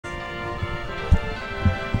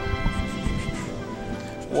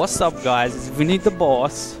What's up, guys? It's Vinny the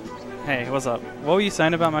boss. Hey, what's up? What were you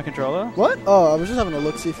saying about my controller? What? Oh, I was just having a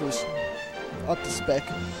look, see if it was up to spec.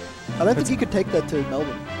 I don't think you could take that to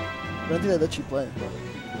Melbourne. I don't think they let you play.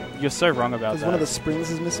 You're so wrong about that. Because one of the springs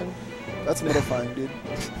is missing. That's modifying, dude.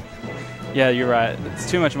 Yeah, you're right. It's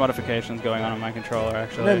too much modifications going on my controller,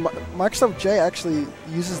 actually. No, Microsoft J actually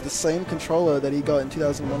uses the same controller that he got in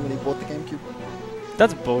 2001 when he bought the GameCube.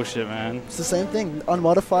 That's bullshit, man. It's the same thing,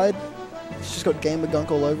 unmodified. It's just got gamer gunk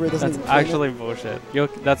all over it. That's actually bullshit.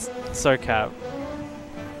 That's so cap.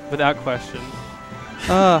 Without question.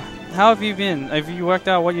 How have you been? Have you worked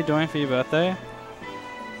out what you're doing for your birthday?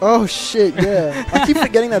 Oh shit, yeah. I keep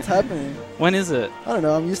forgetting that's happening. When is it? I don't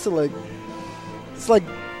know, I'm used to like... It's like...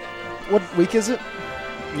 What week is it?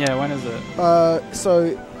 Yeah, when is it?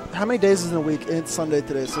 So, how many days is in a week? It's Sunday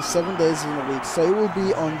today, so 7 days in a week. So it will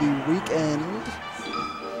be on the weekend...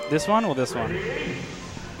 This one or this one?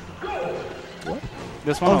 What?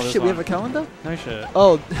 This one or this shit, one? we have a calendar? No shit.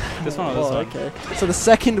 Oh. This one or this one? Okay. So the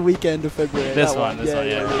second weekend of February. This one, yeah.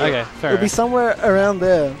 Okay, fair. It'll be somewhere around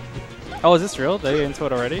there. Oh, is this real? They're into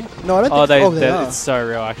it already? No, I don't think they are. It's so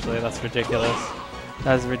real, actually. That's ridiculous.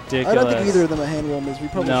 That's ridiculous. I don't think either of them are hand warmers. We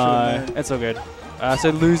probably should have known. It's all good. So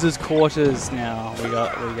losers quarters now. We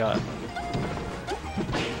got.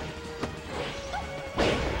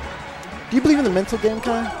 Do you believe in the mental game,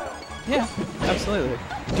 Kai? Yeah, absolutely.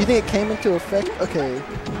 Do you think it came into effect? Okay.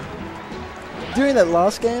 During that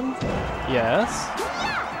last game? Yes.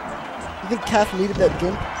 You think Kath needed that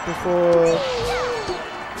GIMP before...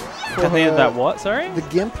 Kath needed that what, sorry? The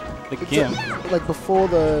GIMP. The GIMP? Like before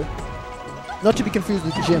the... Not to be confused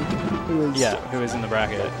with Jim, who is... Yeah, who is in the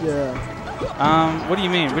bracket. Yeah. What do you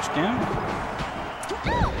mean? Which GIMP?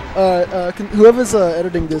 Whoever's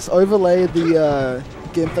editing this, overlay the...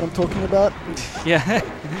 GIMP that I'm talking about. Yeah.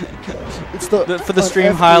 It's for the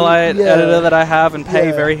stream highlight editor that I have and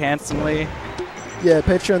pay very handsomely. Yeah,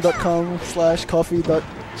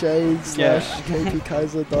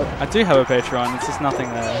 patreon.com/coffee.j/kpkaiza. I do have a Patreon, it's just nothing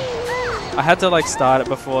there. I had to like start it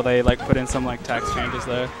before they like put in some like tax changes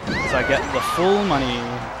though, so I get the full money. Is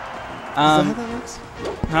that how that works?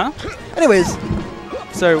 Huh? Anyways.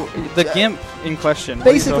 So, the GIMP in question.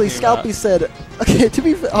 Basically, Scalpy said, okay, to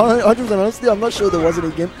be 100% honestly, I'm not sure there was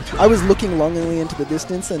any GIMP. I was looking longingly into the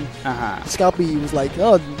distance, and Scalpy was like,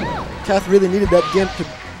 oh, Kath really needed that GIMP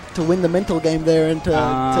to win the mental game there and to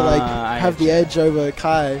like have the edge over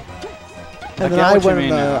Kai. And then I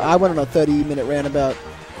went on a 30-minute rant about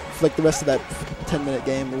like the rest of that 10-minute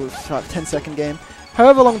game. It was a 10-second game.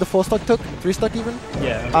 However long the 4-stock took, 3-stock even,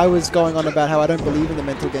 I was going on about how I don't believe in the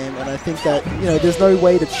mental game, and I think that, you know, there's no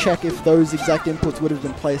way to check if those exact inputs would have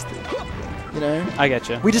been placed, you know? I get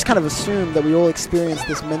you. We just kind of assume that we all experience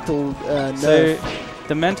this mental nerve. So,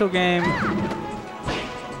 the mental game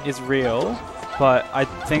is real, but I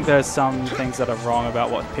think there's some things that are wrong about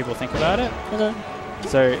what people think about it. Okay.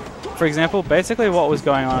 So, for example, basically what was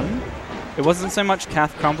going on, it wasn't so much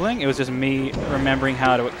Kath crumbling, it was just me remembering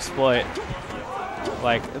how to exploit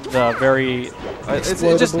like the very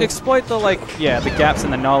just exploit the the gaps in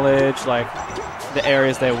the knowledge, like the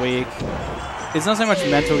areas they're weak. It's not so much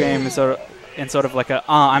mental game in sort of like a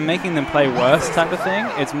I'm making them play worse type of thing.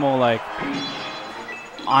 It's more like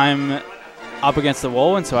I'm up against the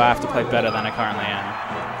wall and so I have to play better than I currently am.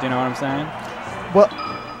 Do you know what I'm saying?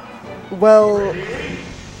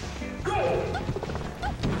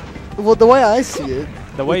 Well, the way I see it,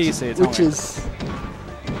 you see it, which is.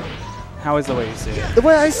 How is the way you see it? The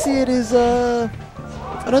way I see it is, I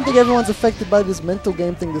don't think everyone's affected by this mental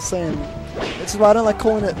game thing the same. It's why I don't like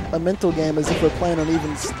calling it a mental game as if we're playing on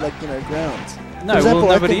even, grounds. No, For example,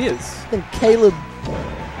 nobody is. I think Caleb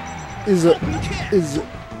is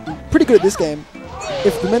pretty good at this game.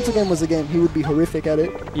 If the mental game was a game, he would be horrific at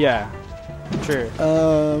it. Yeah, true.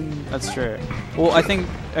 That's true. Well, I think,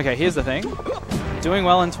 okay, here's the thing. Doing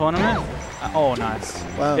well in tournament, oh, nice.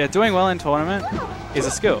 Wow. Yeah, doing well in tournament is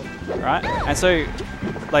a skill, right? And so,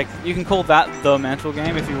 like, you can call that the mental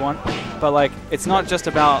game if you want, but, like, it's not just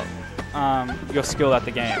about your skill at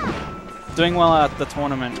the game. Doing well at the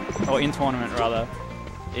tournament, or in tournament, rather,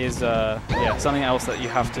 is, something else that you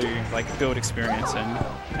have to, like, build experience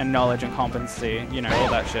and knowledge and competency, you know, all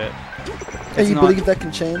that shit. And you believe that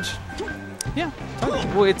can change? Yeah, totally.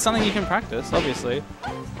 Well, it's something you can practice, obviously.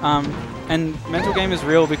 And mental game is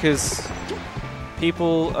real because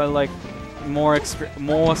people are, like,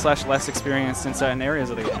 more/less experienced in certain areas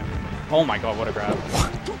of the game. Oh my god, what a grab.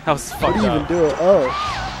 That was fucked up. How do you even do it? Oh.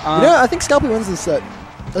 You know, I think Scalpy wins this set.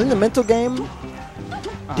 I think the mental game...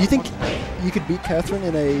 do you think you could beat Katherine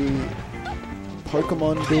in a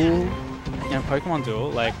Pokemon duel? Yeah, Pokemon duel?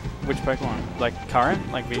 Like, which Pokemon? Like,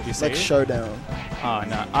 current? Like VGC? Like Showdown. Oh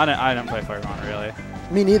no, I don't play Pokemon really.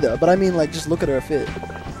 Me neither, but I mean like just look at her fit.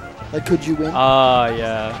 Like could you win? Oh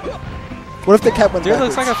yeah. What if the cat went Dude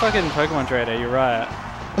backwards? looks like a fucking Pokemon trader, you're right.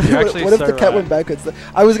 You're actually what if so the cat went backwards?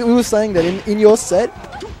 We were saying that in your set,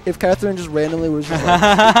 if Katherine just randomly was just like,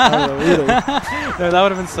 I don't know, no, that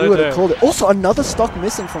would have been so we would have dope. called it. Also, another stock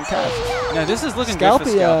missing from Kath. No, this is looking Scalpy,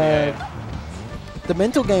 good for Scalpy. The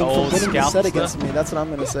mental game for Old winning the set Scalpster. against me, that's what I'm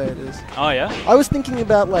going to say it is. Oh yeah? I was thinking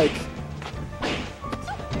about like,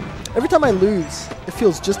 every time I lose, it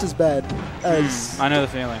feels just as bad as... I know the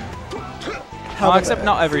feeling. How Except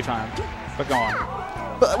not every time. But go on.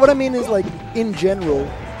 But what I mean is like, in general,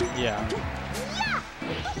 Yeah.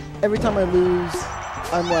 every time I lose,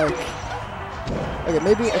 I'm like,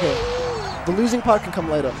 okay, the losing part can come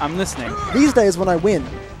later. I'm listening. These days when I win,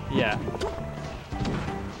 Yeah.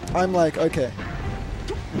 I'm like, okay.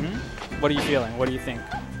 What are you feeling? What do you think?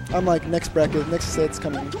 I'm like, next bracket, next set's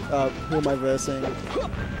coming. Who am I versing?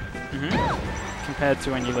 Compared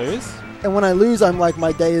to when you lose? And when I lose, I'm like,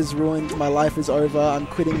 my day is ruined, my life is over, I'm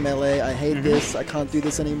quitting Melee, I hate this, I can't do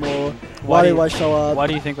this anymore. Why do I show up? Why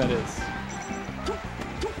do you think that is?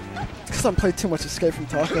 Because I'm playing too much Escape from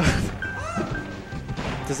Tarkov.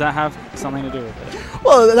 Does that have something to do with it?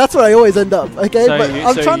 Well, that's where I always end up, okay? So,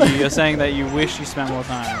 but you're saying that you wish you spent more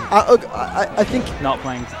time I think... not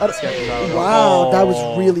playing Escape from Tarkov. Wow, that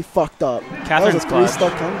was really fucked up. Catherine's that was a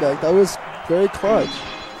 3-stock comeback. That was very clutch.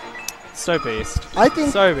 So beast. I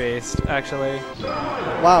think... So beast, actually.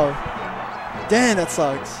 Wow. Damn, that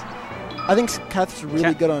sucks. I think Kath's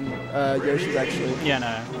really good on Yoshi's, actually. Yeah,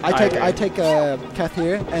 no. I take Kath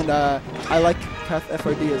here, and I like Kath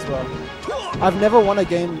FOD as well. I've never won a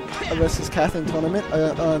game versus Kath in tournament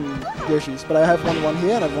on Yoshi's, but I have won one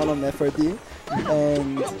here, and I've won on FOD.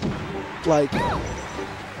 And, like,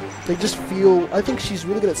 they just feel... I think she's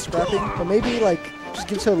really good at scrapping, but maybe, like, just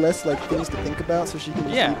gives her less, like, things to think about so she can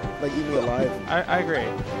just eat me alive. I agree.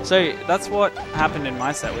 So that's what happened in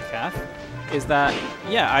my set with Kath, is that,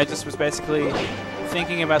 yeah, I just was basically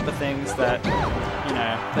thinking about the things that, you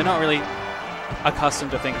know, they're not really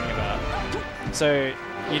accustomed to thinking about. So,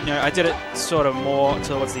 you know, I did it sort of more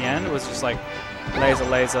towards the end. It was just like laser,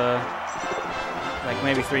 like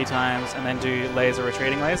maybe 3 times, and then do laser,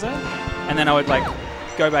 retreating laser. And then I would, like,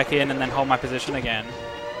 go back in and then hold my position again.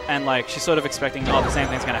 And, like, she's sort of expecting, oh, the same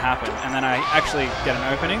thing's going to happen. And then I actually get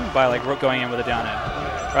an opening by, like, going in with a down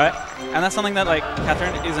air, right? And that's something that, like,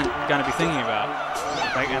 Katherine isn't going to be thinking about.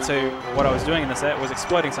 Like, and so what I was doing in the set was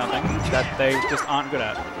exploiting something that they just aren't good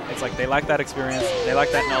at. It's like they lack that experience, they lack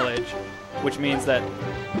that knowledge, which means that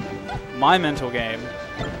my mental game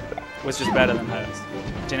was just better than hers.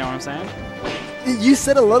 Do you know what I'm saying? You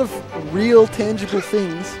said a lot of real, tangible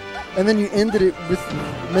things, and then you ended it with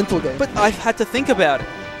mental game. But I had to think about it.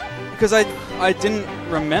 Because I didn't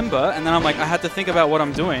remember, and then I'm like, I had to think about what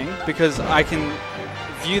I'm doing, because I can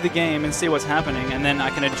view the game and see what's happening, and then I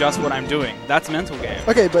can adjust what I'm doing. That's mental game.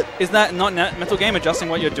 Okay, but... Is that not mental game, adjusting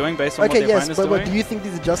what you're doing based on what the opponent is doing? But do you think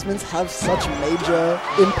these adjustments have such major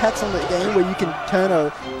impacts on the game where you can turn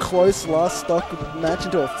a close last stock match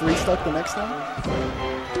into a 3-stock the next time?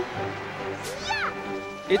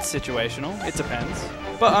 It's situational. It depends.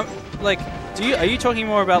 But like, are you talking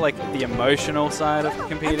more about like the emotional side of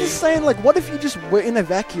competing? I'm just saying, like, what if you just were in a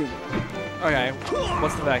vacuum? Okay,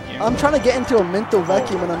 what's the vacuum? I'm trying to get into a mental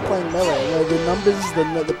vacuum when I'm playing Melee. Where the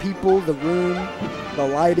numbers, the people, the room, the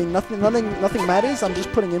lighting, nothing matters. I'm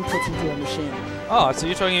just putting inputs into a machine. Oh, so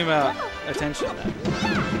you're talking about attention then?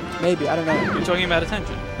 Maybe, I don't know. You're talking about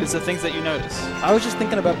attention. It's the things that you notice. I was just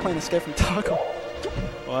thinking about playing Escape from Tarkov.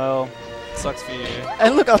 Well, sucks for you.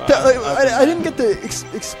 And look, I didn't get to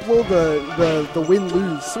explore the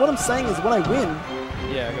win-lose. So what I'm saying is, when I win,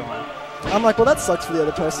 yeah, go on. I'm like, well, that sucks for the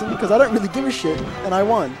other person because I don't really give a shit, and I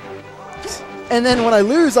won. And then when I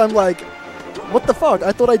lose, I'm like, what the fuck?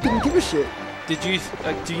 I thought I didn't give a shit. Did you?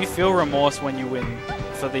 Do you feel remorse when you win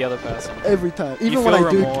for the other person? Every time, even when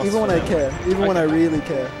I do, even when I care, even when I really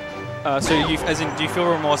care. So you, as in, do you feel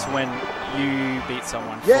remorse when you beat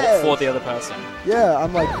someone for the other person? Yeah,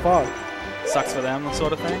 I'm like, fuck. Sucks for them,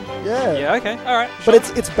 sort of thing. Yeah. Yeah. Okay. All right. But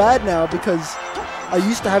it's bad now because I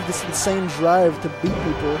used to have this insane drive to beat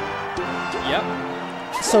people. Yep.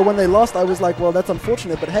 So when they lost, I was like, well, that's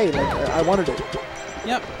unfortunate, but hey, like, I wanted it.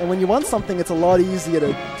 Yep. And when you want something, it's a lot easier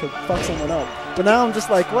to fuck someone up. But now I'm just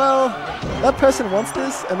like, well, that person wants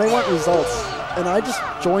this, and they want results. And I just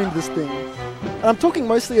joined this thing. And I'm talking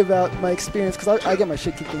mostly about my experience, because I get my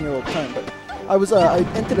shit kicked in here all the time, but I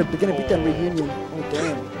entered a beginner beatdown reunion. Oh,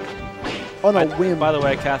 damn. On a whim. By the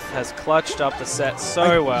way, Kath has clutched up the set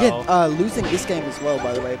so well. Yeah, losing this game as well,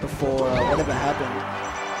 by the way, before whatever happened.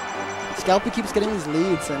 Scalpy keeps getting these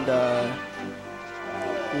leads, and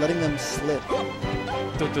letting them slip.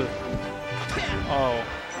 Oh.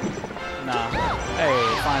 Nah.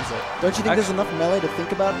 Hey, finds it. Don't you think there's enough melee to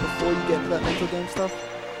think about before you get into that mental game stuff?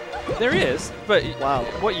 There is, but wow.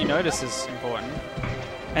 What you notice is important.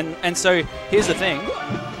 And so, here's the thing.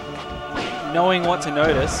 Knowing what to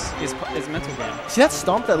notice is mental game. See that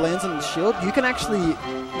stomp that lands on the shield? You can actually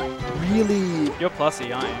really... You're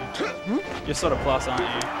plussy, aren't you? You're sort of plus, aren't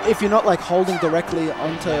you? If you're not like holding directly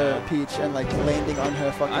onto Peach and like landing on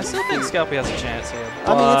her fucking I still think Scalpy has a chance here.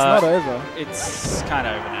 I mean, it's not over. It's kind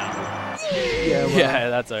of over now. Yeah, well. Yeah,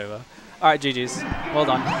 that's over. Alright, GG's. Well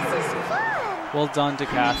done. Well done to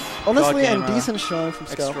Kath. Honestly, and decent showing from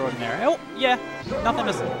Scalpy. Extraordinary. Oh, yeah. Nothing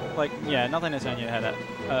to turn your head at.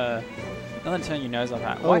 Nothing to turn your nose up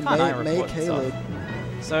at. Oh, Why can't I report May this Caleb.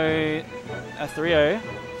 stuff? So, a 3-0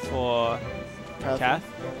 for Kath.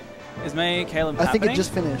 Is May Caleb happening? I think it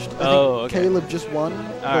just finished. I think Caleb just won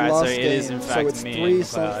the last game. So it is in fact so it's me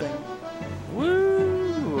 3-something.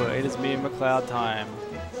 Woo! It is me and McLeod time.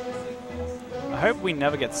 I hope we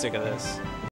never get sick of this.